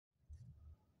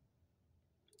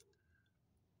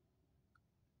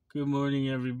Good morning,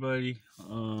 everybody.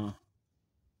 So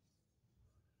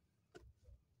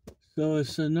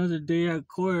it's another day at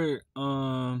court.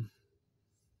 I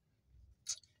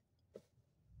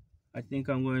think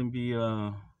I'm going to be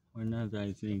or not.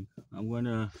 I think I'm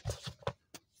gonna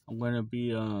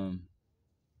be I'm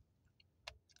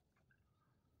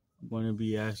gonna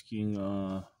be asking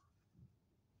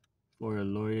for a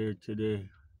lawyer today.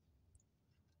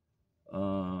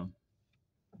 Uh,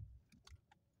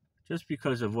 just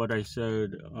because of what I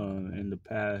said in the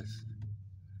past,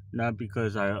 not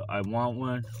because I want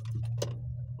one.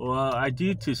 Well, I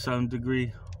do to some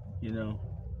degree, you know,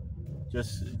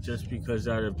 just because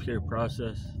out of pure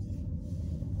process,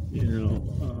 you know.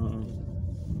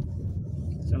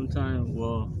 Sometimes,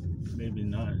 well, maybe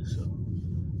not. So,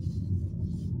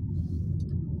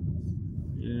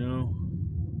 you know,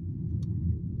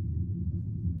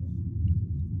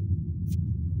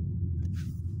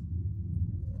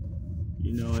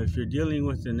 if you're dealing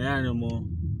with an animal,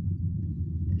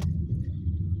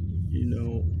 you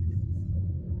know,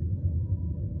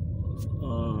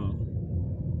 um,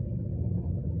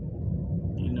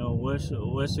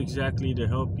 what's exactly to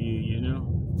help you,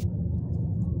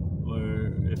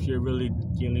 or if you're really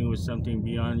dealing with something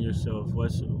beyond yourself,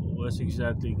 what's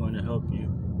exactly going to help you?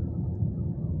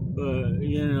 But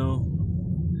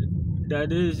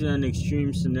that is an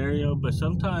extreme scenario. But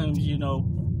sometimes,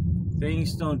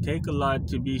 things don't take a lot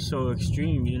to be so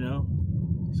extreme.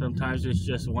 Sometimes it's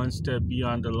just one step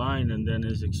beyond the line, and then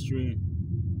it's extreme.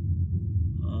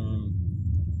 Um,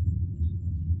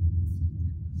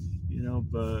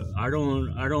 but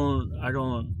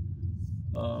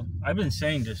I've been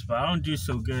saying this, but I don't do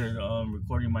so good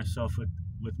recording myself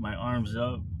with my arms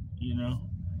up. You know,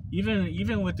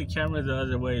 even with the camera the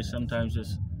other way, sometimes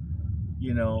it's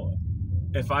you know,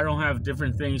 if I don't have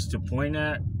different things to point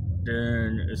at,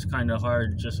 then it's kind of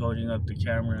hard just holding up the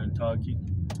camera and talking.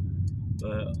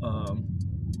 But I'm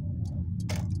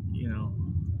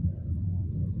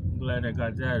glad I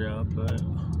got that up.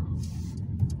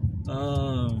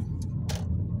 Um,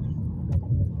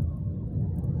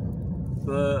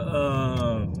 but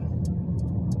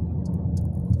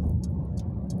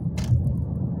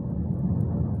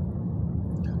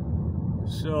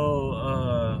so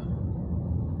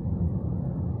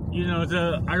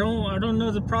the I don't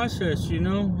know the process. I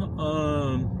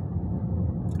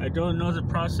don't know the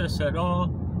process at all.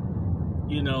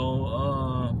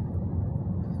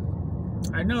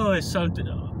 I know it's something.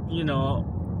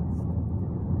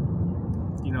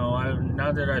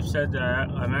 Now that I've said that,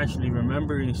 I'm actually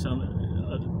remembering some.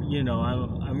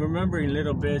 I'm remembering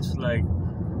little bits like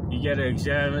you get to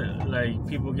examine, like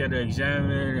people get to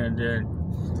examine, and then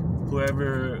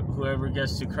whoever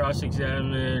gets to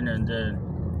cross-examine, and then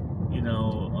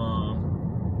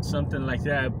something like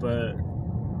that. But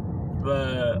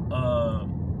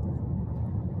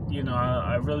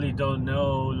I really don't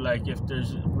know, like, if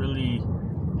there's really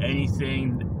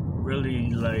anything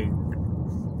really like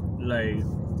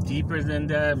deeper than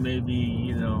that.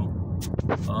 Maybe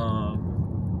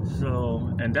so,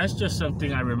 and that's just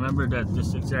something I remembered at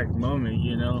this exact moment.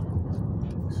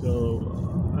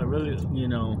 So I really,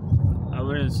 I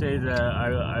wouldn't say that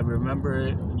I remember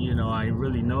it. I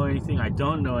really know anything. I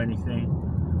don't know anything.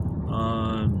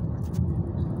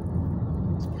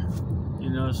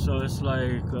 So it's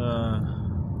like,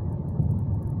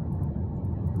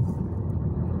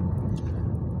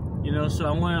 so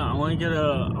I want to get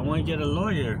a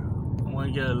lawyer. I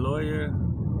want to get a lawyer.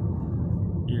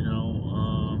 You know,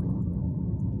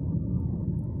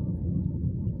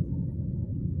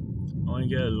 I want to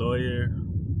get a lawyer.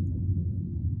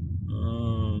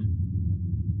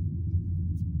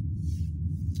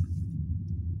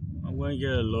 I want to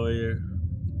get a lawyer.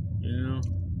 You know.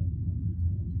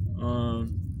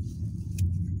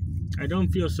 I don't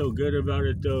feel so good about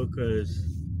it though, cause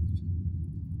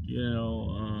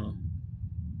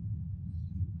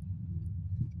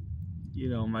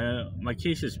my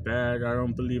case is bad. I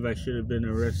don't believe I should have been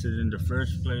arrested in the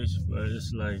first place. But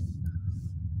it's like,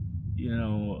 you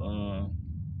know,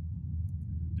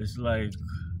 it's like,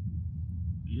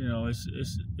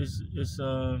 it's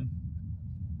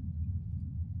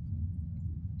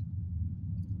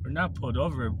we're not pulled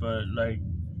over, but like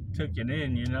taken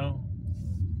in,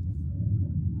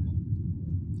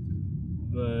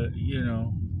 But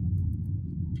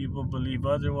people believe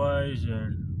otherwise,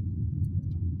 and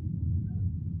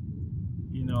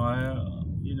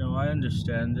I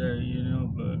understand that,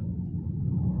 but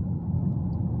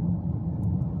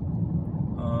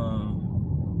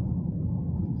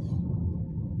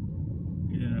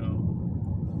you know,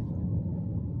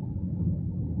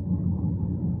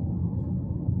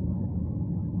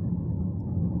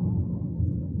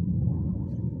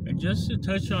 just to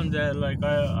touch on that, like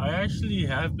I actually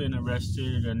have been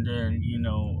arrested and then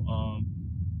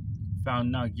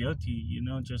found not guilty.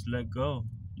 Just let go.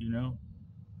 The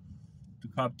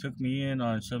cop took me in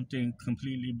on something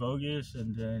completely bogus,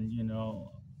 and then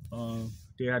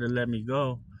they had to let me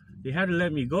go. They had to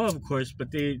let me go, of course, but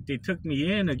they took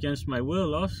me in against my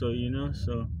will, also.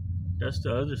 So that's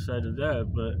the other side of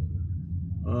that. But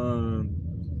um,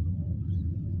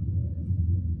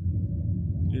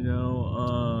 you know,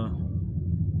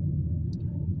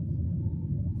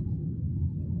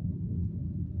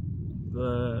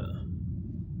 but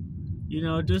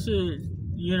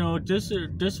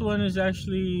this one is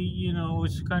actually,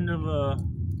 it's kind of a,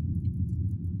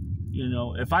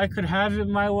 if I could have it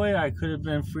my way, I could have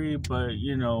been free. But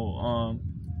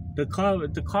the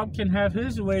cop can have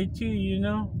his way too.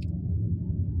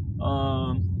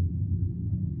 Um,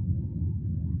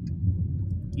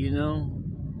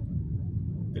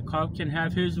 the cop can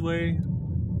have his way.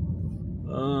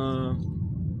 Um,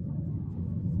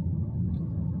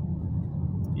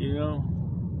 you know,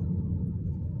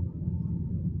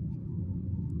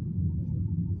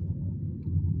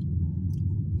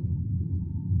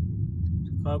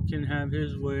 the cop can have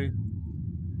his way,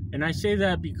 and I say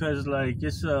that because like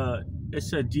it's a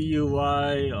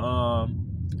DUI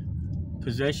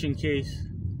possession case.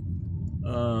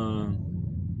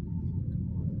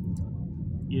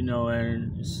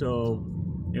 And so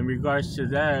in regards to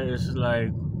that, it's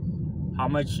like how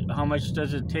much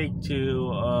does it take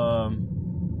to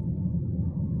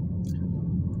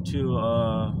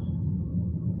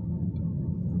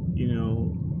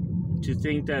to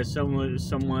think that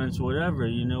someone's whatever,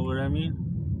 you know what I mean?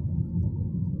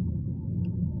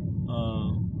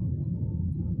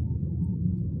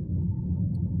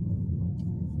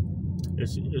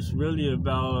 It's really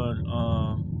about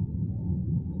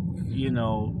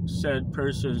said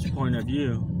person's point of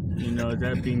view,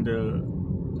 that being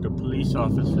the police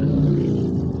officer.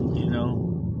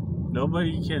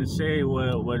 Nobody can say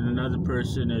what another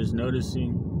person is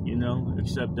noticing,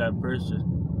 except that person.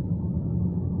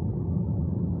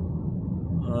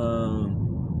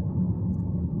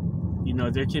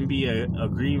 There can be a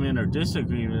agreement or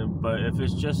disagreement, but if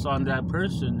it's just on that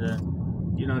person, then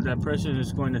that person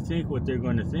is going to think what they're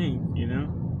going to think.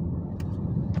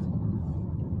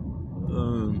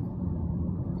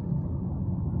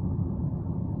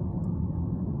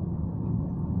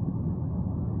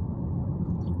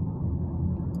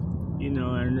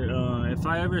 And if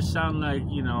I ever sound like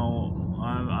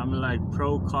I'm like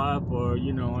pro cop, or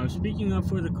I'm speaking up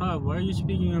for the cop. Why are you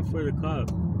speaking up for the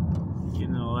cop?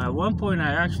 At one point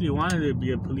I actually wanted to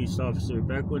be a police officer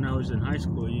back when I was in high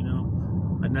school.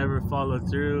 I never followed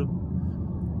through.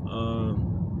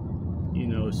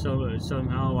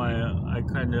 Somehow I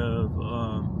kind of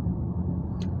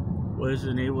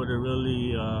wasn't able to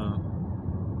really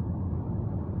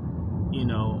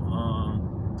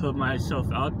put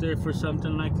myself out there for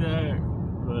something like that.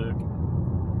 But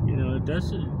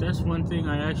that's one thing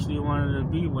I actually wanted to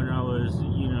be when I was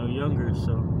younger.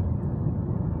 So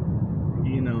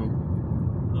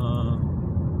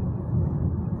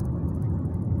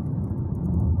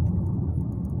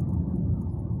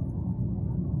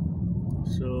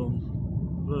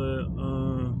but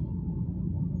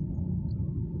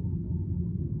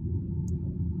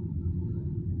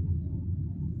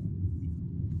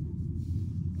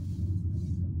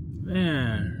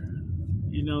man,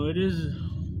 it is,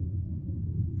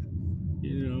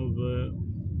 but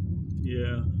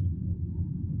yeah.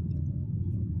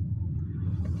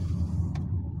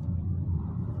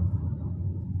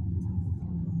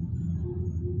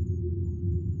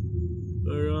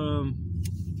 But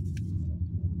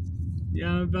yeah,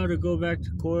 I'm about to go back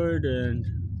to court and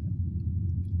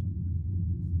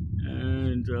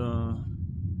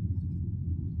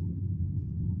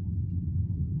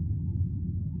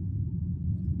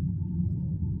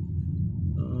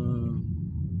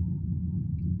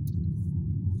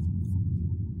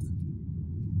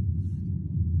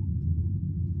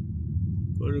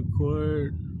go to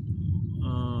court.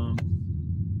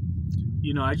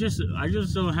 I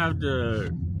just don't have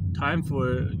the time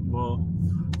for it. Well,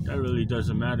 that really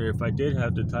doesn't matter. If I did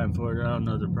have the time for it, I don't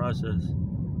know the process.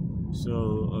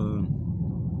 So,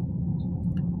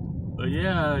 but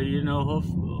yeah,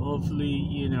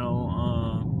 hopefully,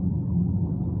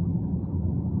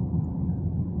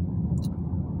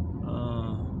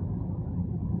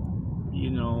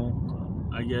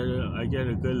 I get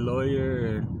a good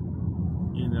lawyer,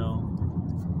 and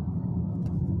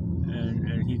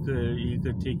and he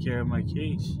could take care of my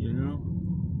case,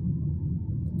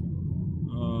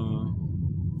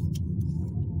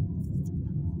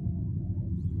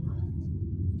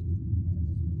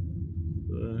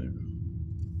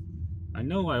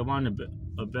 know I want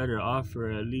a better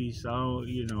offer at least. I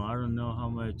don't know how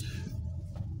much.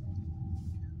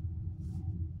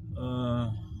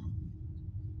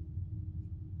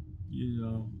 You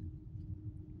know,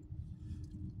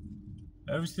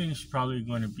 everything's probably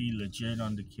going to be legit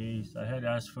on the case. I had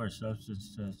asked for a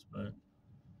substance test, but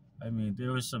I mean,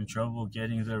 there was some trouble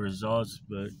getting the results,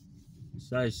 but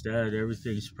besides that,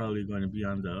 everything's probably going to be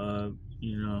on the up,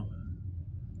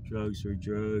 drugs are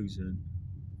drugs, and,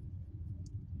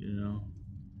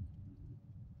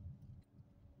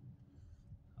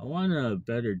 I want a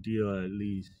better deal at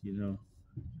least,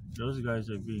 Those guys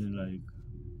are being like,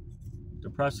 the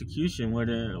prosecution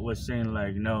was saying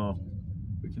like, no,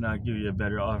 we cannot give you a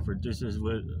better offer. This is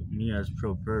what me as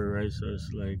pro per, right? So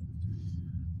it's like,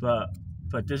 but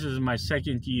this is my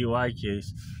second DUI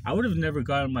case. I would have never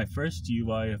gotten my first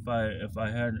DUI if I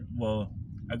had. Well,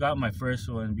 I got my first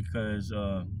one because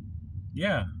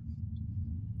yeah,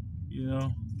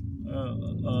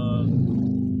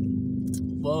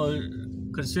 well,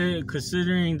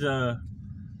 considering the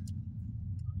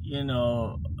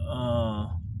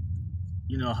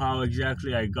how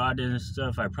exactly I got it and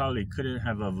stuff, I probably couldn't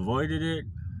have avoided it,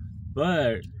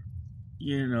 but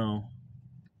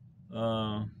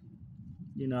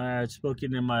I had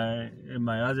spoken in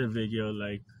my other video,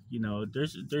 like,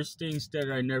 there's things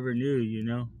that I never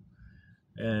knew,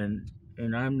 and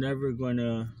I'm never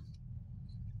gonna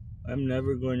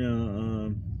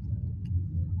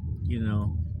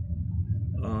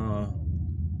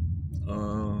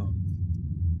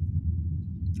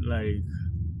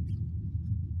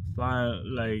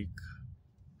like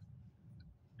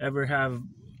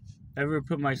ever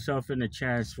put myself in a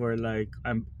chance where like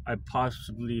I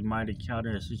possibly might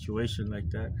encounter a situation like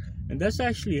that. And that's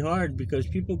actually hard because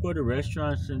people go to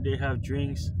restaurants and they have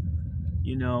drinks,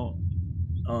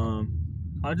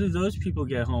 how do those people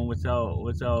get home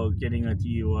without getting a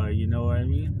DUI? You know what I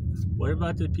mean? What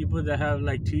about the people that have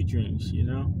like 2 drinks,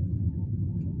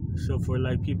 So for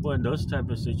like people in those type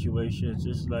of situations,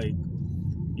 it's like,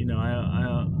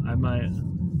 I might,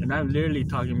 and I'm literally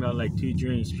talking about like 2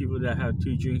 drinks, people that have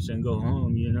 2 drinks and go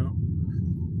home,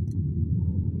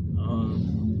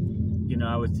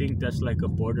 I would think that's like a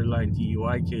borderline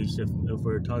DUI case if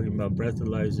we're talking about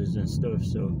breathalyzers and stuff.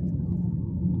 So,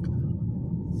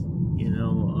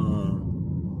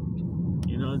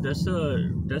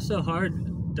 that's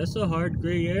a hard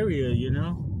gray area,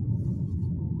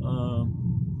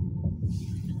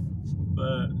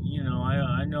 but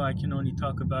I know I can only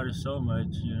talk about it so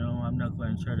much, I'm not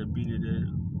going to try to beat it to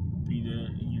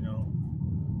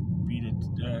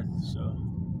death, so,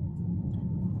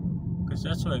 because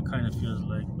that's what it kind of feels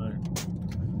like. But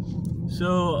so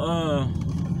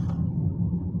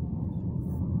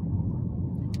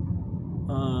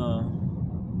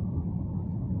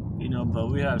but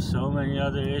we have so many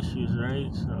other issues,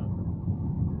 right? So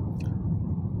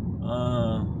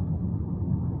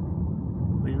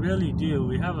we really do.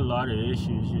 We have a lot of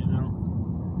issues, and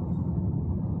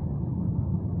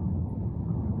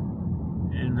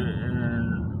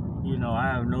I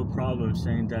have no problem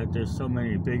saying that there's so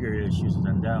many bigger issues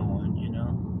than that one,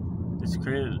 It's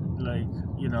crazy, like,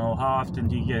 how often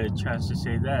do you get a chance to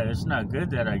say that? It's not good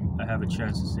that I have a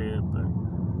chance to say it, but,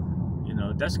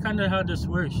 that's kind of how this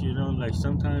works, Like,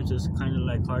 sometimes it's kind of,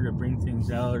 like, hard to bring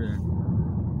things out, and,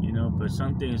 but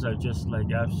some things are just,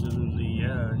 like, absolutely,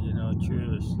 yeah,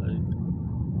 true. It's like,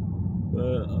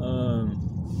 but,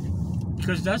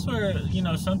 because that's where,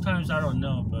 sometimes I don't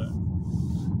know, but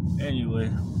anyway,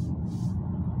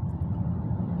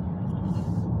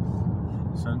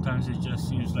 sometimes it just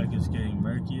seems like it's getting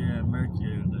murkier and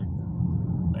murkier,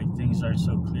 like things aren't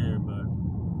so clear, but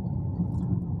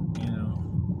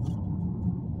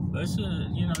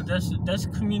that's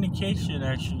communication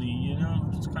actually,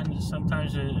 it's kind of,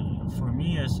 sometimes for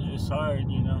me it's hard,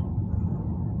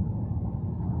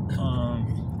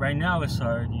 right now it's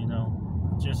hard,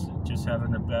 just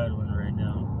having a bad one right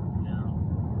now,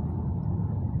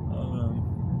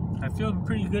 I feel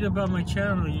pretty good about my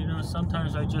channel,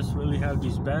 sometimes I just really have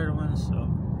these bad ones,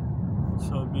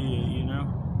 so be it,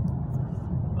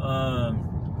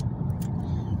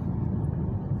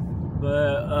 but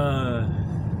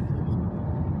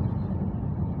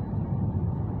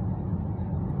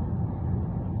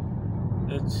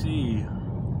let's see,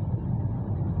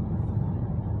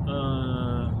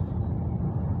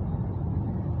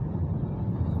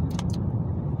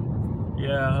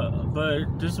 yeah,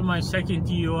 but this is my second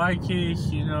DUI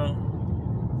case,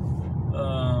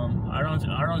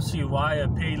 I don't see why a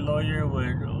paid lawyer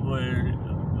would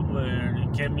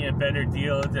get me a better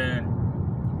deal than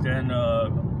a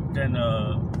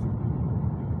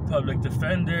public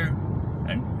defender.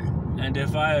 And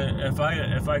if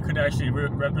I could actually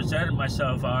represent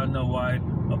myself, I don't know why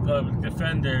a public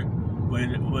defender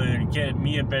would get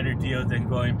me a better deal than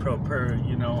going pro per.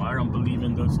 You know, I don't believe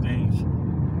in those things.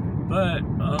 But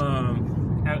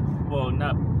well,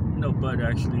 not no, but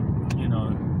actually, you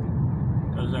know,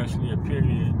 that was actually a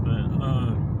period. But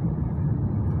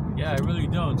yeah, I really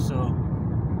don't. So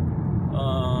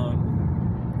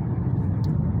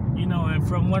you know, and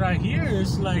from what I hear,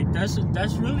 it's like that's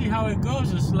really how it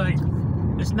goes. It's like,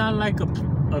 it's not like a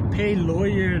paid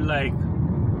lawyer like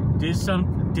did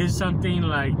something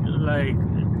like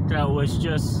that was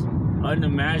just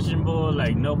unimaginable,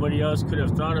 like nobody else could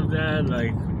have thought of that,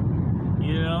 like,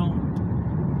 you know.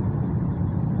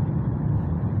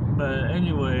 But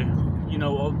anyway, you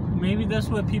know, maybe that's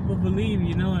what people believe,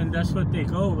 you know, and that's what they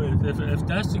go with. If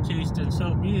that's the case, then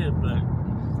so be it. But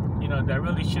you know, that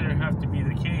really shouldn't have to be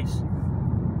the case.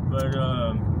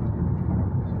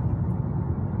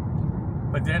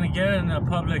 But then again, a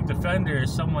public defender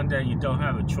is someone that you don't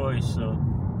have a choice. So,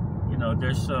 you know,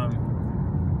 there's some,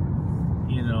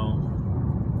 you know,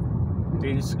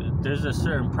 things. There's a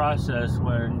certain process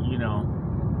when, you know,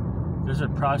 there's a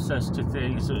process to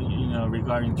things, you know,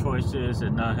 regarding choices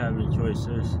and not having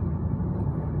choices.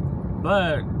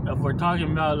 But if we're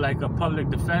talking about like a public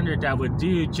defender that would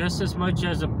do just as much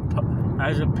as a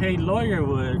paid lawyer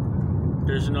would,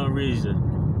 there's no reason,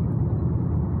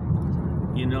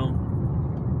 you know.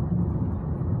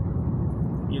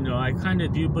 You know, I kind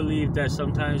of do believe that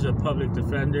sometimes a public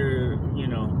defender, you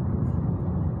know,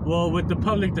 well, with the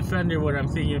public defender, what I'm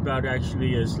thinking about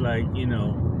actually is like, you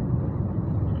know,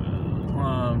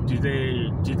 do they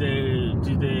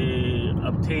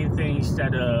obtain things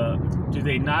that do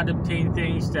they not obtain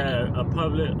things that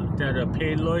a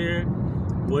paid lawyer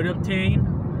would obtain?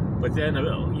 But then,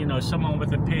 you know, someone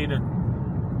with a paid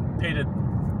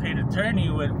attorney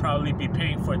would probably be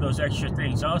paying for those extra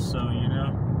things also, you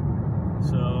know.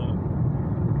 So,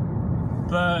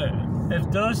 but if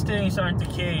those things aren't the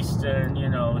case, then, you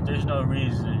know, there's no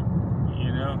reason,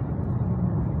 you know.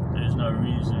 There's no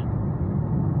reason.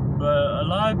 But a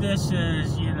lot of this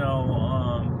is, you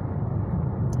know,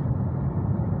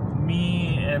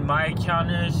 me and my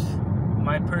accountants,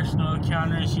 my personal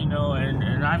accountants, you know,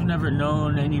 and I've never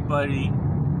known anybody,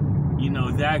 you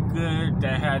know, that good,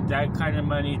 that had that kind of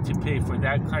money to pay for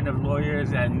that kind of lawyer,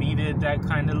 that needed that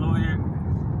kind of lawyer.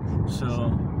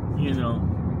 So, you know,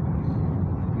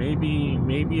 maybe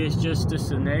it's just the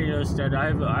scenarios that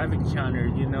I've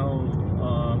encountered, you know,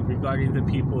 regarding the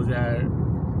people that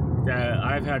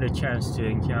I've had a chance to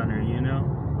encounter, you know.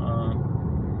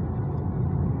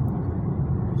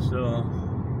 So,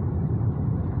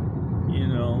 you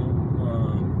know,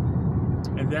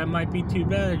 and that might be too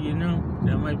bad, you know.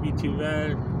 That might be too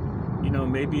bad. You know,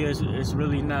 maybe it's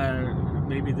really not.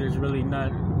 Maybe there's really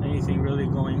not anything really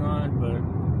going on, but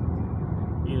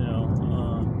you know.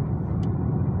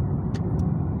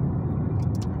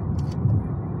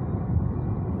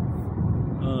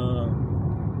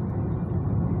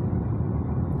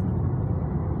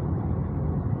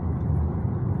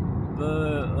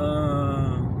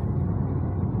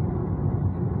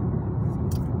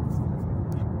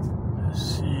 Let's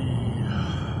see.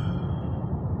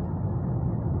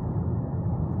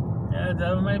 Yeah,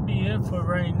 that might be it for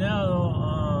right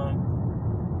now.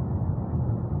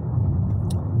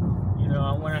 You know,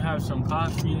 I want to have some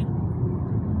coffee.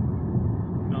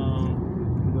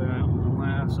 I want to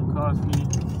have some coffee,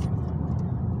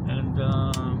 and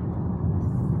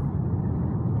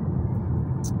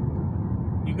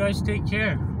you guys take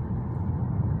care.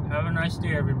 Have a nice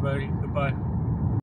day, everybody. Goodbye.